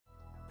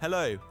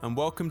Hello, and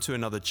welcome to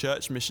another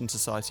Church Mission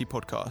Society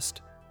podcast.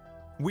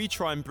 We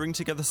try and bring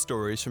together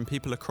stories from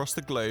people across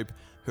the globe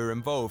who are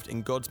involved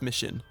in God's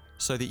mission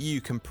so that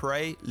you can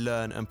pray,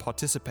 learn, and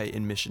participate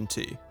in mission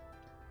too.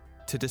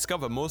 To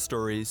discover more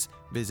stories,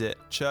 visit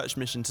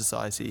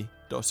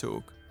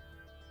churchmissionsociety.org.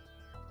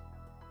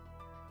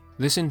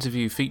 This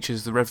interview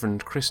features the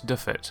Reverend Chris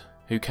Duffett,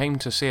 who came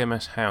to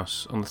CMS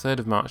House on the 3rd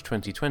of March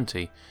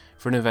 2020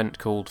 for an event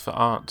called For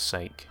Art's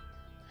Sake.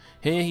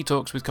 Here he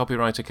talks with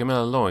copywriter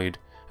Camilla Lloyd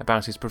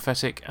about his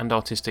prophetic and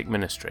artistic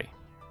ministry.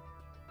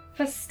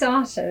 For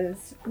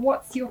starters,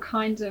 what's your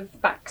kind of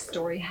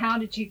backstory? How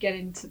did you get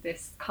into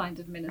this kind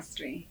of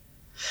ministry?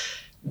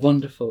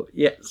 Wonderful.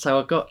 Yeah, so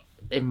I got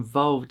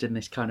involved in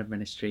this kind of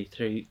ministry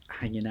through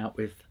hanging out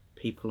with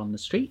people on the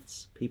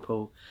streets,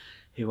 people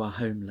who are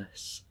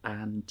homeless,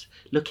 and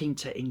looking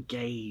to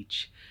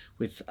engage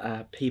with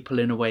people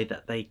in a way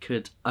that they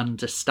could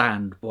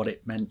understand what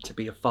it meant to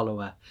be a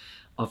follower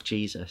of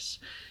Jesus.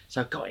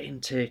 So I got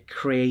into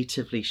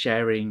creatively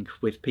sharing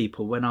with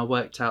people when I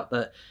worked out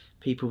that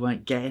people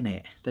weren't getting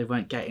it. They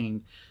weren't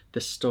getting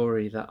the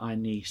story that I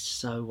knew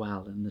so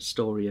well and the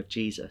story of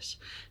Jesus.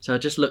 So I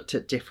just looked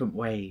at different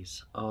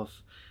ways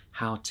of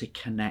how to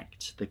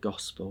connect the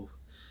gospel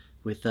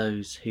with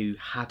those who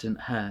hadn't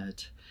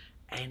heard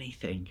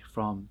anything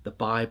from the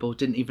Bible,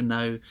 didn't even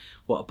know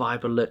what a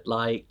Bible looked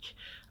like.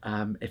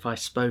 If I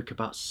spoke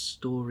about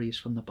stories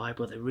from the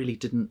Bible, they really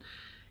didn't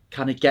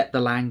kind of get the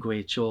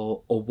language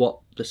or what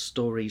the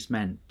stories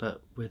meant,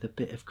 but with a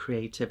bit of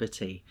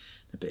creativity,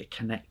 a bit of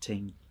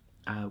connecting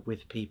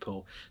with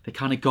people, they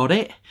kind of got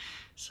it.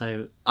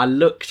 So I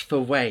looked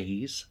for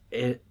ways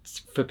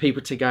for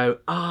people to go,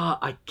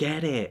 I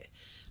get it.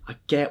 I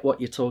get what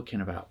you're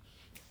talking about.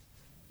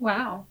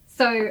 Wow.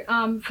 So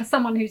for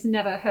someone who's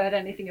never heard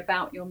anything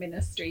about your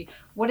ministry,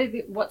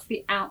 what's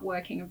the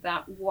outworking of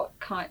that? What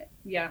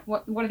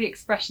are the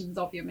expressions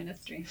of your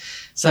ministry?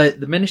 So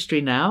the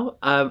ministry now,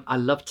 I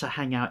love to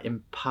hang out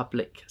in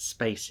public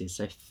spaces,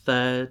 so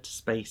third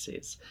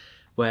spaces,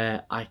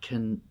 where I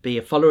can be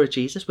a follower of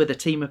Jesus with a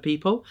team of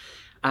people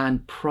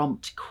and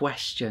prompt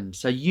questions.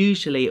 So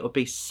usually it will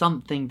be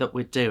something that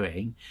we're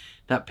doing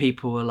that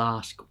people will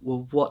ask,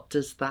 well, what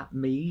does that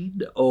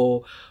mean?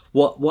 Or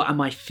what am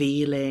I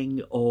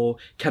feeling? Or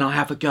can I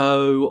have a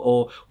go?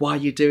 Or why are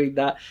you doing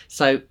that?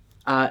 So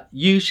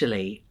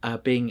usually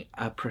being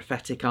a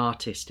prophetic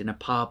artist in a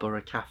pub or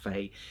a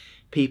cafe,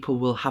 people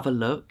will have a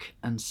look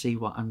and see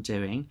what I'm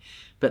doing.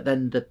 But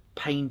then the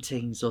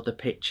paintings or the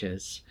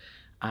pictures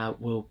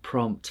will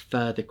prompt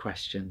further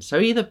questions. So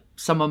either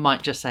someone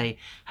might just say,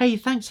 hey,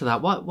 thanks for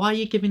that. Why are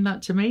you giving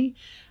that to me?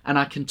 And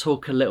I can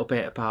talk a little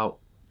bit about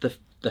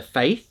the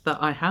faith that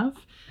I have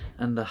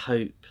and the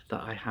hope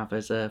that I have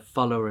as a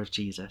follower of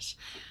Jesus.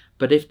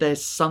 But if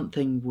there's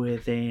something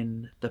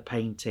within the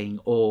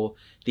painting or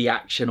the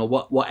action or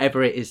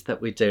whatever it is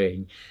that we're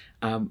doing,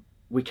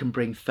 we can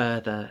bring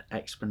further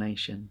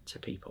explanation to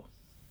people.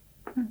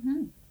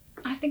 Mm-hmm.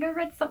 I think I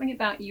read something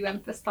about you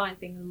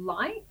emphasising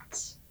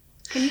light.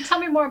 Can you tell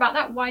me more about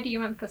that? Why do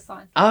you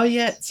emphasise? Oh,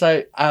 yeah.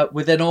 So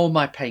within all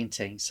my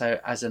paintings, so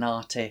as an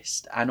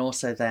artist and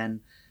also then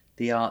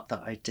the art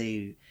that I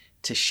do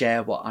to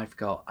share what I've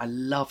got, I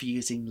love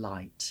using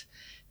light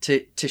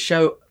to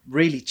show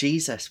really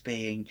Jesus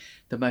being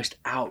the most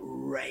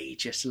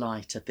outrageous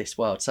light of this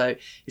world. So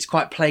it's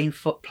quite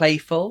playful,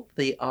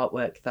 the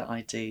artwork that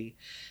I do,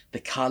 the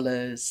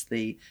colours,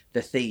 the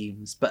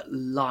themes, but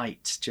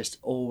light just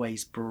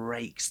always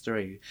breaks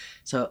through.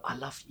 So I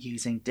love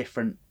using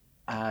different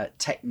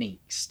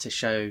techniques to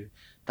show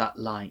that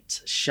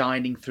light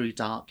shining through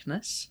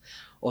darkness,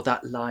 or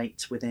that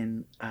light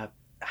within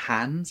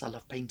hands. I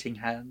love painting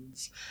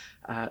hands,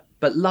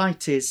 but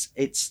light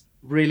it's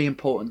really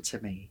important to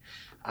me.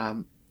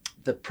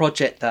 The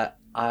project that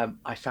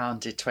I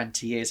founded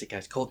 20 years ago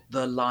is called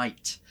The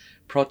Light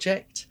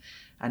Project,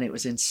 and it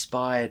was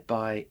inspired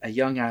by a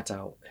young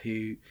adult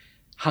who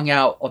hung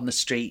out on the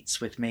streets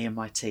with me and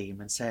my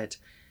team and said,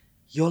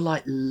 you're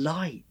like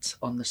light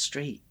on the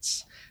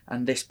streets.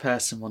 And this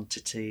person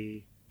wanted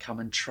to come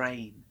and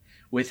train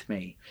with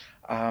me.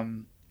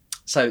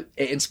 So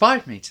it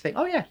inspired me to think,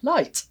 oh yeah,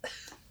 light.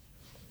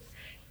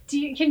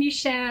 Can you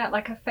share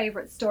like a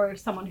favourite story of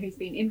someone who's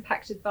been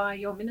impacted by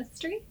your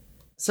ministry?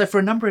 So for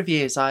a number of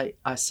years, I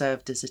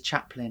served as a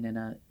chaplain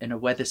in a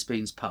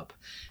Wetherspoons pub.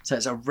 So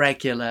it's a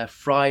regular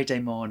Friday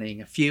morning,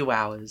 a few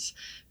hours,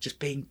 just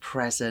being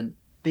present,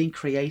 being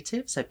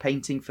creative, so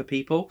painting for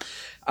people.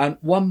 And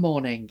one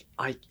morning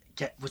I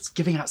was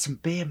giving out some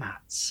beer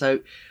mats. So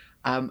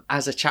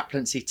as a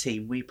chaplaincy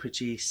team, we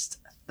produced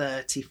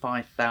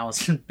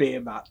 35,000 beer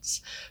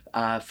mats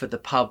for the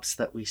pubs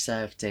that we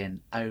served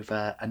in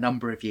over a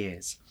number of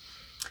years.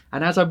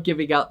 And as I'm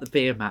giving out the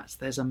beer mats,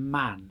 there's a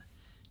man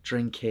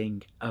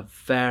drinking a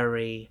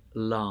very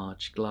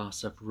large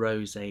glass of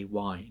rosé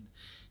wine.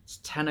 It's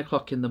 10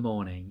 o'clock in the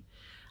morning.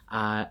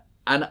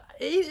 And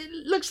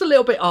it looks a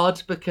little bit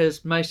odd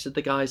because most of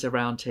the guys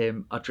around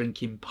him are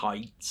drinking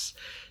pints.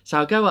 So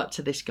I'll go up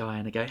to this guy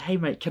and I go, hey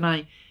mate, can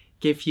I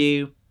give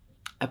you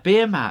a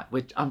beer mat?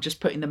 I'm just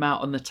putting them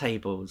out on the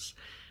tables.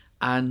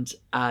 And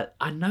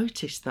I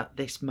noticed that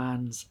this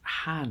man's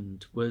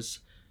hand was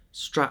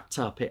strapped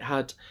up. It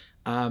had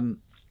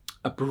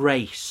a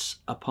brace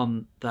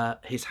upon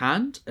his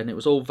hand, and it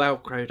was all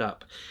velcroed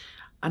up.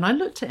 And I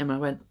looked at him and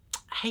I went,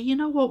 hey, you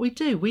know what we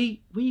do?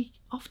 We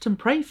often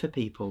pray for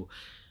people.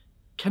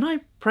 Can I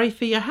pray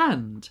for your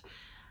hand?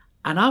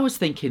 And I was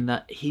thinking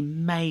that he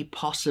may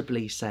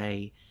possibly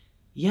say,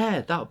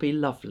 yeah, that would be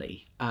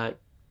lovely. And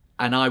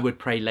I would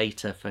pray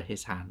later for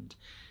his hand.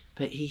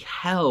 But he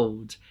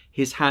held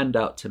his hand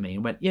out to me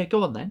and went, yeah,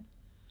 go on then.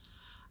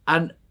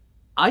 And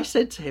I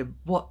said to him,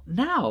 what,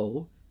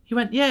 now? He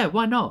went, yeah,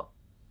 why not?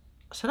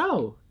 I said,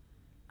 oh,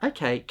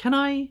 okay, can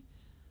I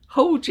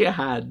hold your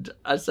hand?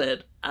 I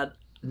said, and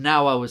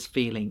now I was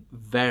feeling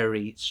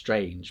very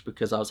strange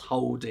because I was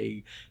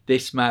holding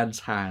this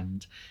man's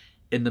hand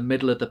in the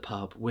middle of the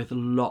pub with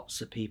lots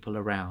of people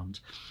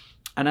around.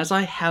 And as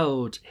I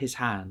held his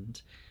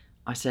hand,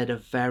 I said a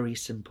very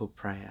simple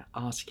prayer,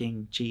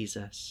 asking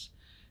Jesus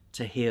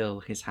to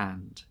heal his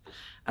hand.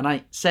 And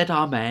I said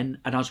amen,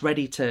 and I was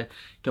ready to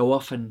go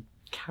off and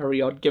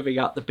carry on giving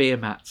out the beer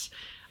mats.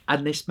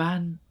 And this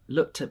man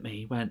looked at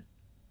me, went,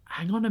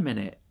 hang on a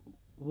minute,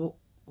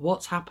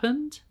 what's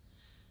happened?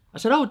 I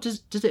said, oh,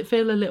 does it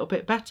feel a little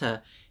bit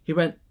better? He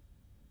went,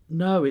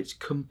 no, it's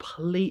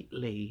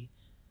completely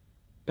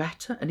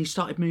better. And he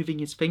started moving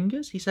his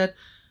fingers. He said,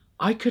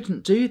 I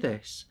couldn't do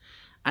this.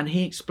 And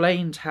he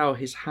explained how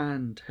his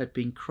hand had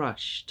been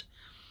crushed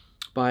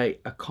by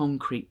a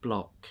concrete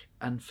block,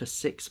 and for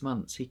 6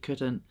 months he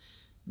couldn't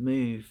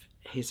move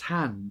his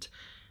hand.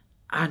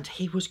 And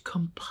he was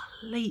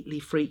completely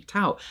freaked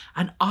out,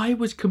 and I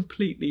was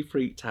completely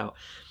freaked out.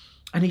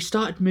 And he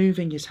started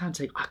moving his hand,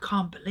 saying, I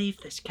can't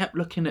believe this. He kept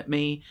looking at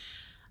me.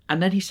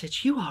 And then he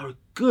said, you are a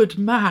good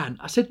man.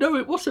 I said, no,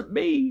 it wasn't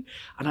me.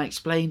 And I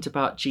explained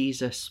about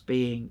Jesus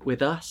being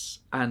with us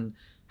and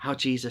how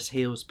Jesus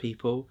heals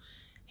people.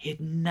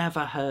 He'd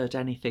never heard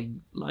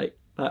anything like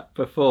that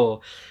before.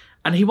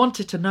 And he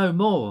wanted to know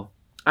more.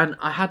 And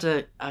I had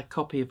a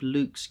copy of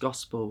Luke's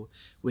Gospel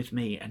with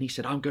me. And he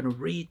said, I'm going to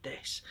read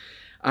this.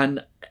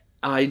 And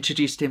I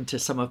introduced him to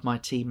some of my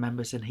team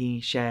members, and he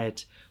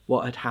shared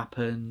what had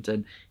happened.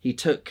 And he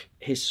took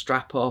his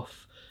strap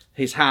off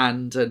his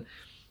hand and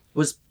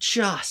was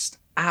just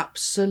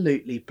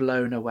absolutely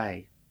blown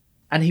away.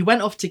 And he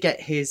went off to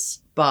get his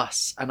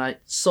bus, and I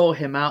saw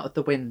him out of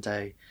the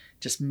window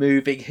just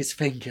moving his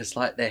fingers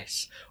like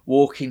this,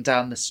 walking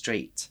down the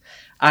street.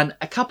 And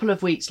a couple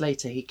of weeks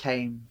later, he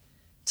came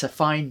to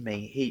find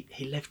me.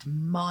 He lived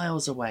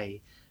miles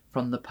away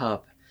from the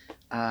pub.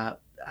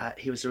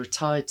 He was a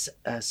retired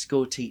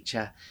school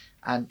teacher,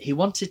 and he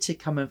wanted to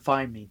come and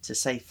find me to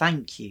say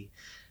thank you.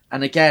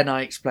 And again,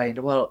 I explained,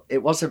 well,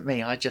 it wasn't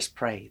me. I just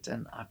prayed,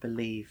 and I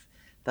believe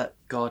that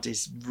God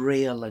is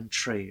real and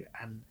true,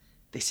 and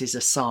this is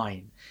a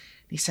sign.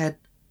 He said,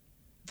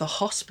 the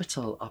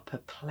hospital are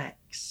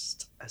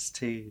perplexed as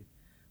to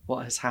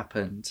what has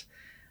happened,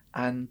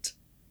 and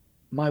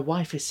my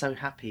wife is so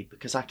happy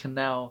because I can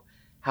now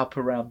help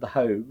around the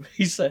home,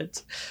 he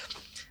said.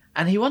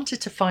 And he wanted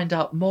to find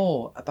out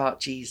more about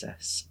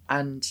Jesus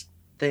and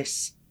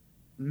this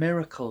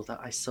miracle that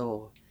I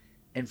saw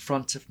in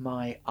front of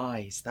my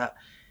eyes that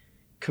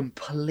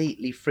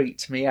completely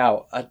freaked me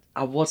out.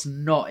 I was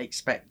not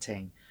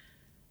expecting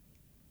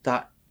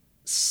that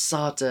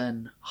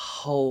sudden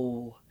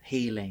whole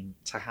healing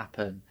to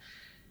happen.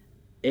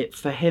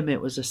 For him,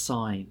 it was a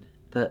sign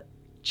that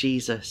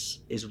Jesus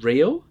is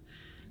real,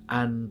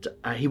 and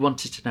he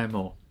wanted to know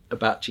more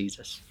about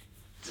Jesus.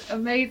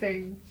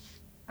 Amazing.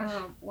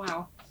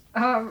 Wow.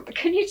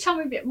 Can you tell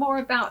me a bit more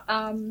about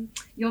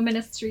your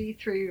ministry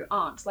through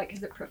art? Like,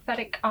 is it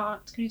prophetic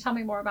art? Can you tell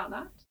me more about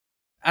that?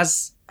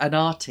 As an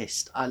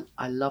artist,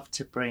 I love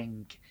to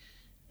bring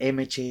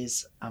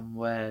images and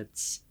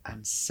words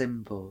and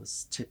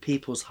symbols to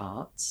people's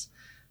hearts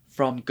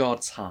from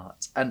God's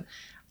heart. And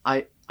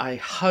I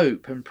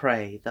hope and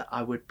pray that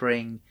I would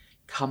bring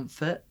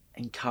comfort,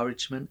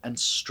 encouragement and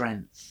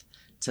strength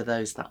to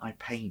those that I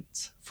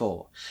paint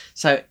for.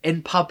 So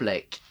in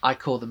public, I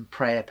call them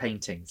prayer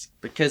paintings,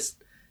 because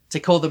to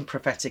call them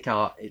prophetic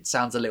art, it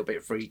sounds a little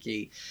bit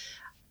freaky.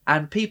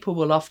 And people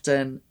will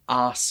often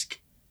ask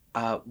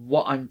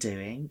what I'm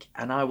doing,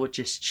 and I will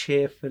just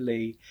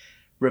cheerfully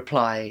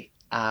reply,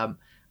 I'm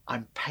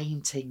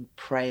painting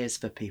prayers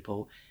for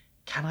people.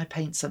 Can I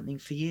paint something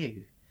for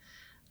you?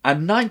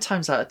 And 9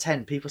 times out of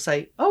 10, people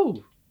say,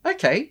 oh,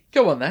 okay,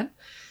 go on then.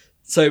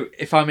 So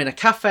if I'm in a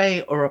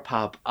cafe or a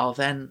pub, I'll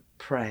then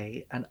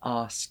pray and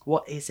ask,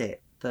 what is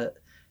it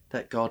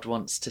that God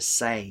wants to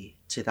say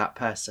to that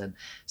person?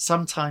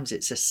 Sometimes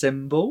it's a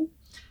symbol,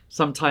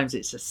 sometimes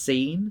it's a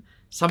scene,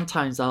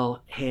 sometimes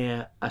I'll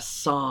hear a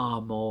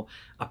psalm or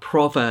a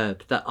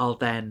proverb that I'll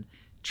then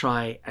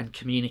try and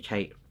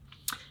communicate.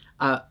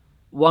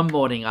 One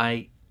morning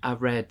I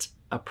read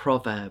a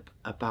proverb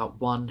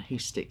about one who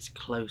sticks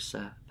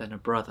closer than a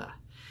brother.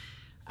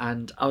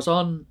 And I was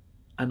on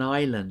an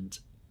island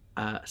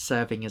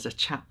serving as a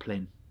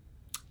chaplain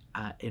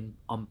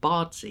on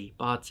Bardsey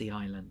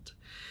Island.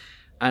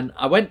 And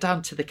I went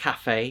down to the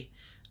cafe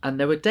And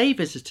there were day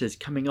visitors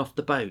coming off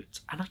the boat.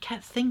 And I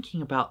kept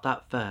thinking about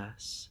that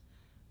verse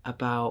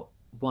about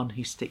one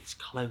who sticks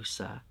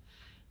closer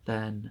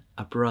than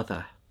a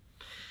brother.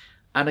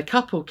 And a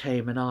couple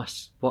came and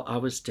asked what I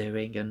was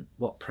doing and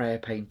what prayer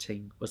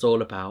painting was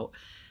all about.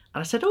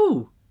 And I said,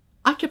 oh,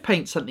 I could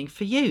paint something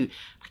for you.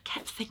 I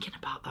kept thinking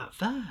about that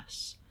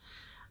verse.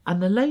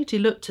 And the lady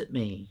looked at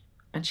me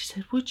and she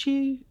said, would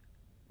you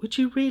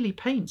really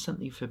paint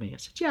something for me? I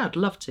said, yeah, I'd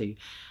love to.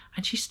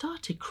 And she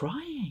started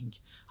crying.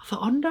 I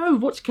thought, oh no,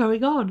 what's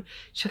going on?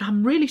 She said,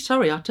 I'm really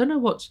sorry. I don't know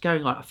what's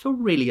going on. I feel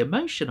really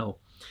emotional.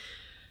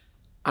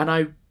 And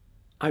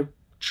I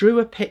drew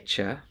a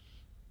picture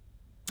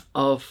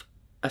of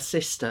a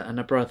sister and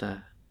a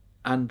brother,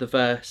 and the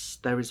verse,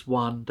 there is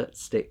one that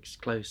sticks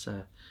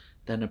closer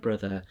than a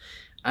brother.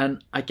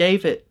 And I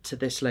gave it to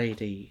this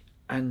lady,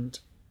 and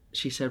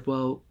she said,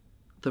 well,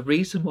 the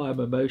reason why I'm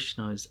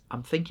emotional is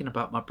I'm thinking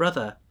about my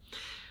brother.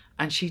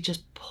 And she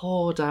just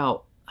poured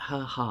out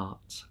her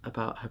heart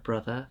about her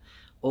brother,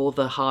 all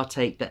the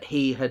heartache that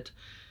he had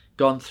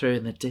gone through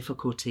and the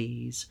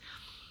difficulties.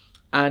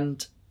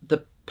 And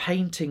the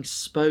painting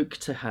spoke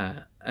to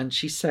her, and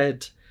she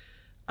said,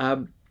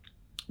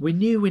 we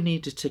knew we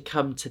needed to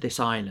come to this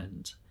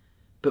island,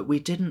 but we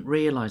didn't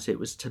realise it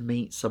was to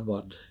meet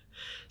someone.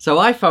 So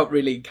I felt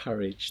really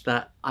encouraged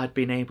that I'd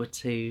been able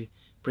to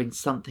bring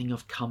something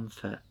of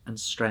comfort and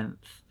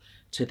strength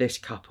to this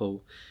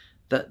couple,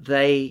 that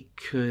they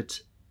could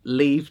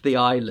leave the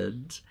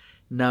island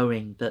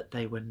knowing that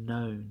they were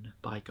known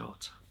by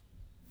God.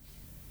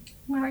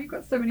 Wow, you've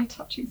got so many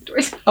touching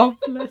stories. Oh,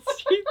 bless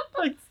you.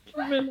 Thanks,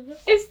 Camilla.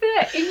 Is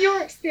there, in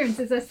your experience,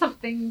 is there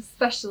something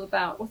special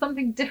about, or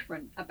something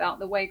different about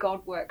the way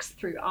God works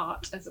through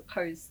art as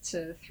opposed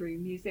to through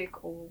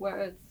music or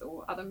words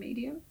or other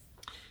mediums?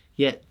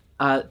 Yeah,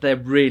 there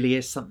really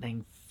is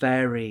something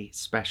very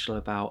special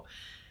about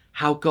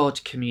how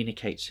God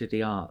communicates through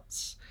the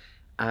arts.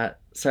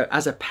 So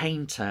as a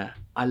painter,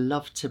 I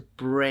love to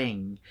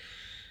bring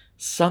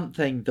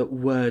something that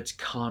words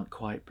can't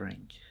quite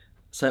bring.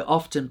 So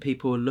often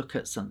people will look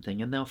at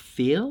something and they'll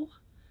feel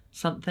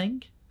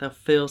something. They'll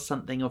feel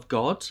something of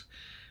God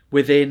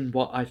within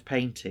what I've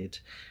painted.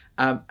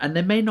 And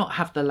they may not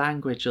have the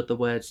language or the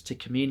words to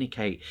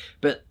communicate,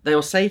 but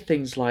they'll say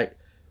things like,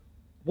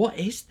 what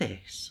is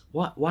this?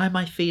 Why am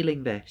I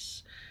feeling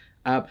this?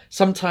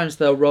 Sometimes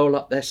they'll roll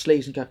up their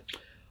sleeves and go,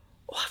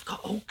 oh, I've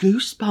got all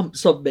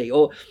goosebumps on me.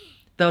 Or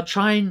they'll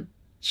try and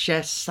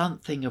share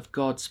something of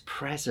God's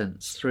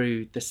presence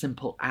through the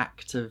simple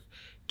act of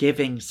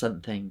giving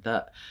something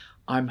that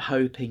I'm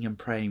hoping and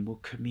praying will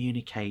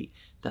communicate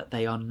that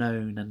they are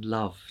known and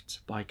loved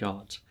by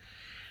God.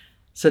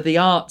 So the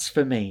arts,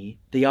 for me,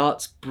 the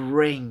arts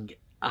bring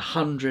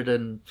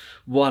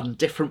 101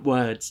 different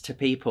words to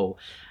people.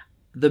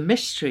 The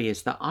mystery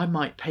is that I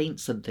might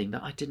paint something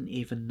that I didn't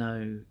even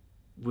know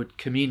would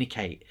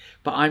communicate,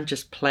 but I'm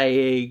just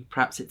playing,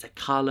 perhaps it's a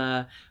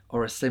colour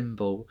or a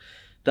symbol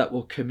that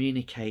will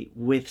communicate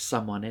with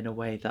someone in a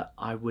way that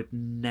I would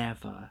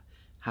never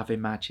have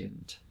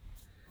imagined.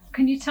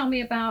 Can you tell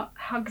me about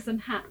Hugs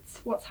and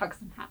Hats? What's Hugs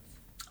and Hats?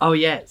 Oh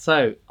yeah,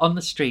 so on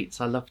the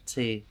streets I love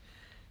to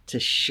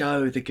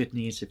show the good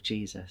news of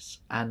Jesus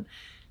and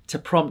to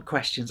prompt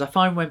questions. I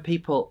find when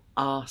people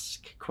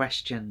ask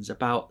questions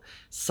about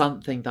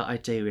something that I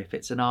do, if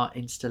it's an art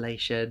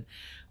installation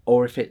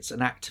or if it's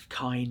an act of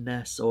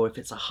kindness or if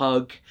it's a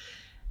hug,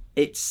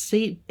 it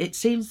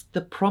seems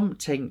the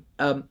prompting,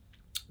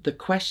 the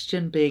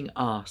question being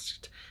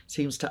asked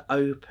seems to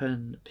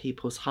open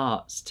people's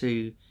hearts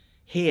to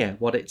hear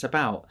what it's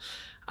about.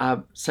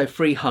 So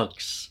free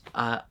hugs.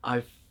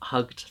 I've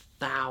hugged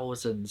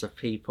thousands of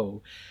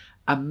people,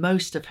 and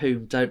most of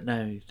whom don't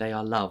know they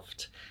are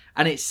loved.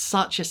 And it's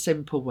such a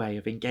simple way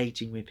of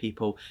engaging with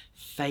people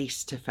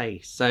face to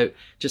face. So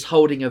just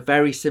holding a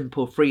very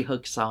simple free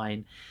hug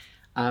sign,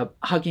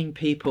 hugging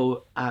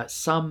people,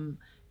 some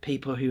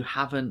people who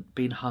haven't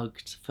been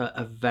hugged for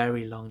a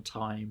very long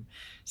time.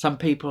 Some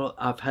people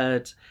I've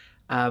heard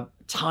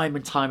time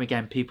and time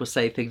again, people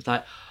say things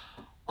like,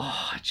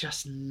 oh, I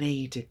just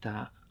needed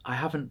that. I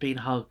haven't been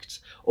hugged.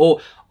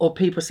 Or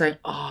people saying,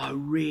 oh, I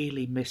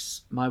really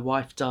miss, my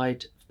wife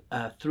died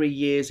 3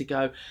 years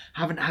ago.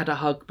 Haven't had a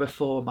hug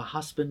before. My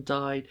husband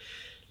died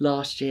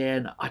last year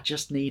and I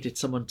just needed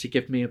someone to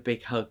give me a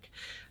big hug.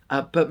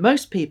 But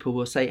most people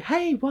will say,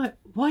 hey, why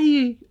are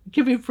you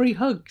giving free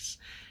hugs?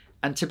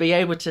 And to be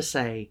able to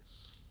say,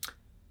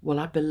 well,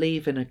 I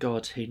believe in a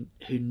God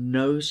who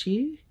knows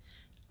you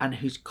and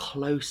who's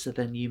closer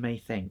than you may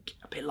think.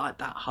 A bit like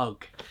that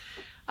hug.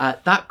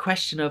 That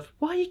question of,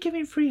 why are you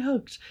giving free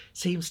hugs?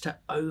 Seems to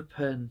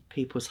open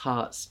people's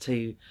hearts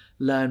to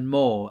learn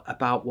more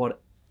about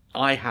what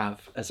I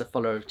have as a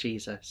follower of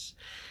Jesus.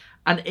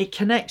 And it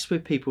connects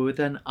with people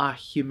within our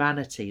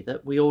humanity,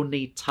 that we all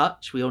need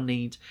touch. We all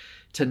need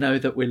to know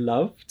that we're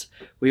loved.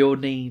 We all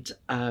need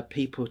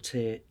people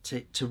to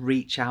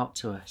reach out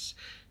to us.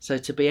 So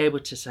to be able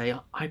to say,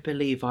 I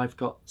believe I've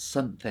got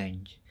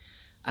something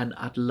and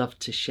I'd love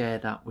to share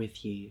that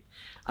with you.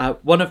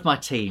 One of my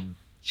team,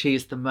 She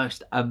is the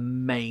most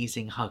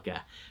amazing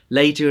hugger.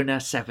 Lady in her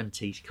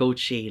 70s called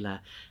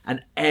Sheila,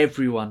 and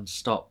everyone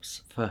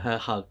stops for her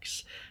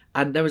hugs.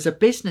 And there was a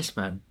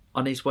businessman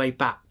on his way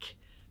back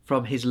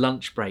from his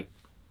lunch break,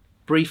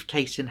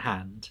 briefcase in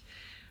hand,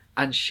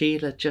 and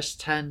Sheila just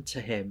turned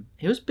to him.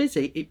 He was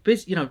busy,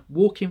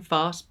 walking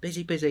fast,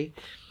 busy,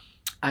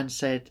 and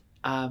said,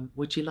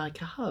 would you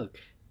like a hug?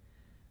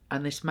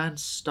 And this man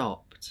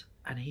stopped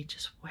and he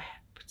just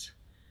wept.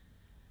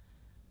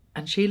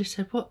 And Sheila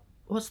said,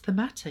 what's the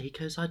matter? He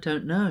goes, I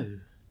don't know.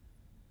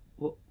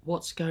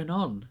 What's going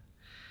on?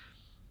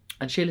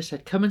 And Sheila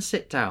said, come and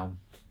sit down.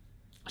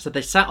 So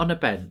they sat on a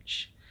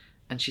bench,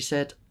 and she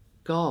said,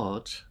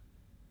 God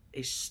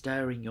is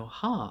stirring your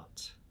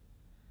heart.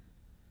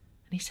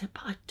 And he said,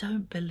 but I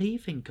don't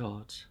believe in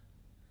God.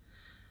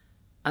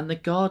 And the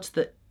God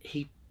that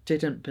he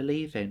didn't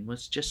believe in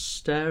was just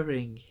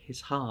stirring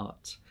his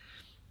heart.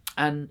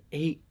 And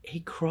he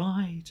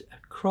cried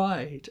and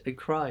cried and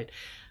cried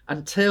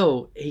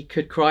until he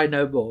could cry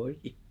no more.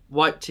 He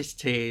wiped his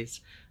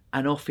tears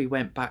and off he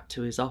went back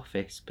to his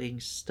office, being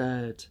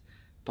stirred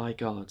by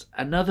God.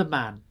 Another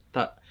man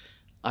that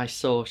I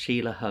saw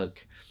Sheila hug,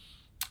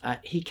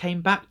 he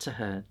came back to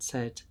her and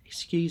said,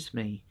 excuse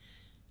me,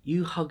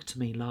 you hugged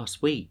me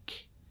last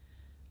week.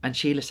 And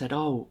Sheila said,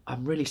 oh,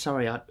 I'm really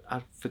sorry, I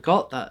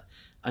forgot that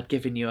I'd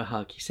given you a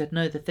hug. He said,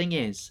 no, the thing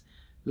is,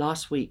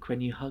 last week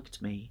when you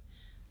hugged me,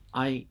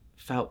 I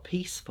felt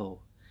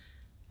peaceful.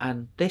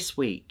 And this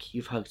week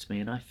you've hugged me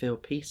and I feel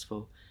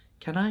peaceful.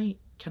 Can I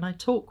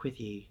talk with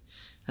you?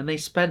 And they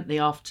spent the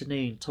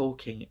afternoon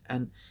talking,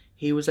 and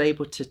he was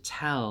able to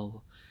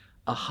tell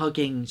a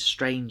hugging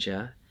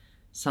stranger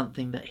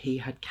something that he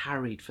had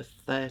carried for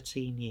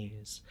 13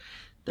 years,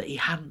 that he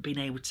hadn't been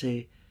able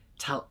to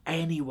tell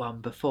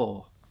anyone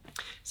before.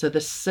 So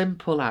the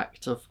simple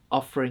act of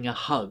offering a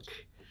hug,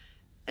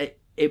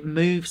 it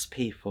moves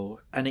people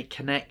and it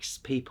connects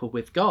people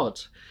with God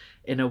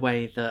in a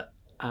way that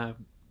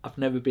I've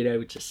never been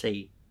able to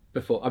see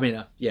before. I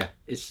mean,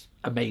 it's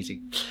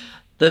amazing.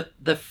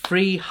 The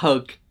free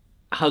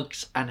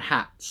hugs and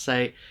hats.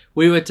 So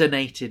we were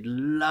donated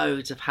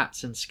loads of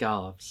hats and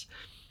scarves,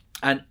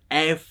 and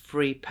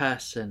every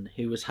person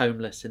who was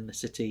homeless in the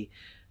city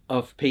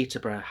of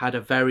Peterborough had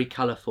a very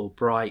colourful,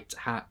 bright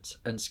hat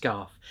and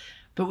scarf.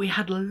 But we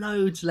had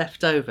loads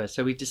left over,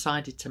 so we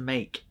decided to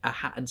make a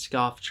hat and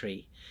scarf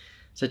tree.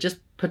 So just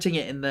putting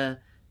it in the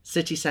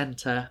city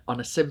centre on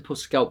a simple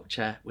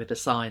sculpture with a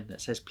sign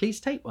that says, please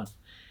take one.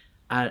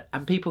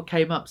 And people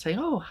came up saying,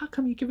 oh, how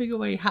come you're giving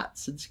away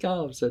hats and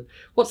scarves? And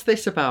what's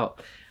this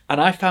about? And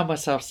I found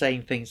myself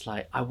saying things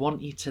like, I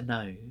want you to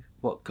know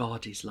what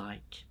God is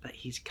like, that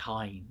he's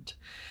kind.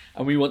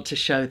 And we want to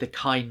show the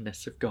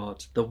kindness of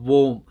God, the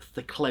warmth,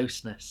 the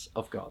closeness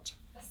of God.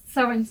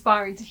 So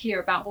inspiring to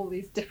hear about all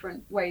these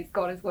different ways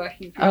God is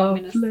working through your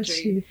ministry.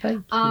 Bless you.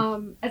 Thank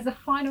you. As a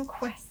final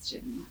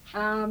question,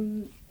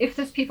 if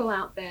there's people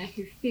out there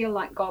who feel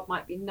like God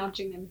might be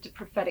nudging them to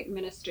prophetic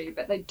ministry,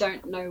 but they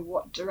don't know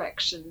what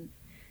direction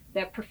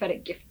their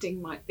prophetic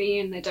gifting might be,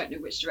 and they don't know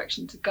which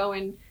direction to go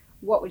in,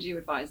 what would you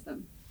advise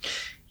them?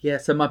 Yeah,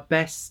 so my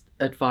best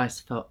advice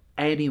for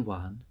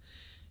anyone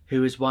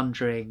who is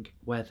wondering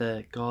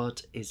whether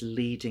God is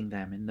leading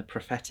them in the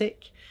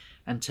prophetic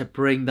and to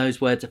bring those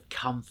words of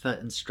comfort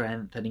and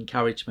strength and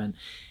encouragement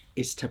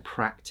is to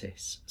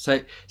practice.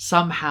 So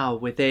somehow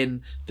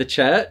within the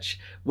church,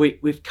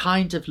 we've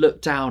kind of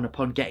looked down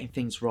upon getting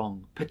things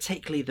wrong,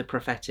 particularly the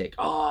prophetic.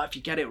 Oh, if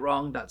you get it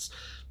wrong, that's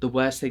the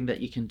worst thing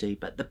that you can do.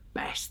 But the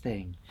best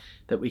thing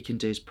that we can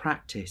do is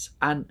practice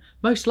and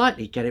most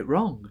likely get it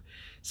wrong.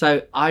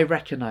 So I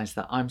recognise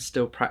that I'm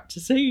still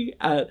practicing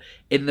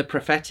in the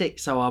prophetic.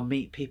 So I'll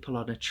meet people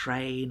on a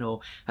train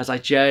or as I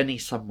journey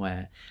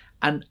somewhere,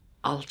 and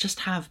I'll just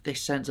have this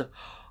sense of,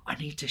 I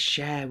need to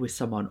share with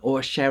someone,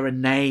 or share a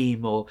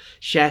name, or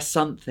share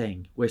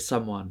something with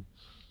someone.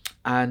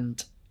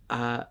 And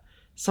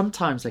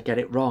sometimes I get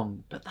it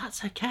wrong, but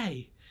that's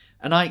okay.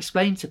 And I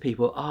explain to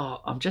people,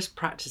 I'm just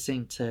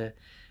practicing to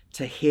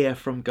hear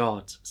from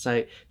God.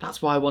 So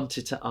that's why I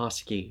wanted to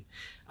ask you.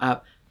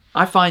 I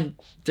find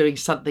doing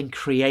something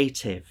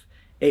creative,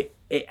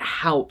 it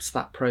helps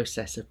that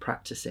process of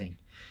practicing.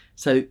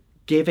 So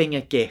giving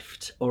a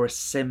gift or a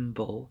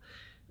symbol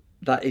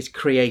that is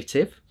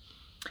creative,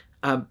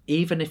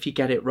 even if you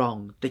get it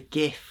wrong, the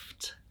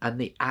gift and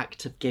the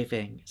act of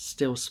giving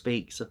still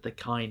speaks of the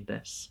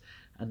kindness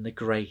and the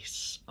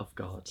grace of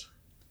God.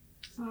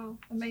 Oh,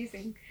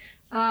 amazing.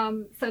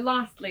 So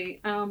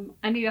lastly,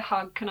 I need a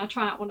hug. Can I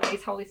try out one of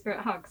these Holy Spirit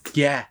hugs?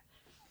 Yeah.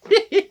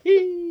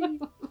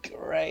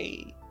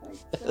 Great.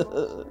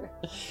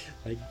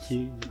 Thank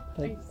you.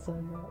 Thanks so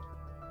much.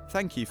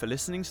 Thank you for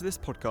listening to this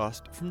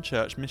podcast from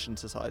Church Mission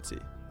Society.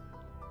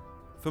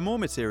 For more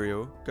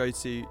material, go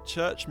to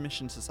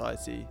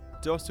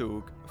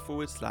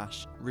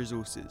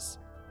churchmissionsociety.org/resources.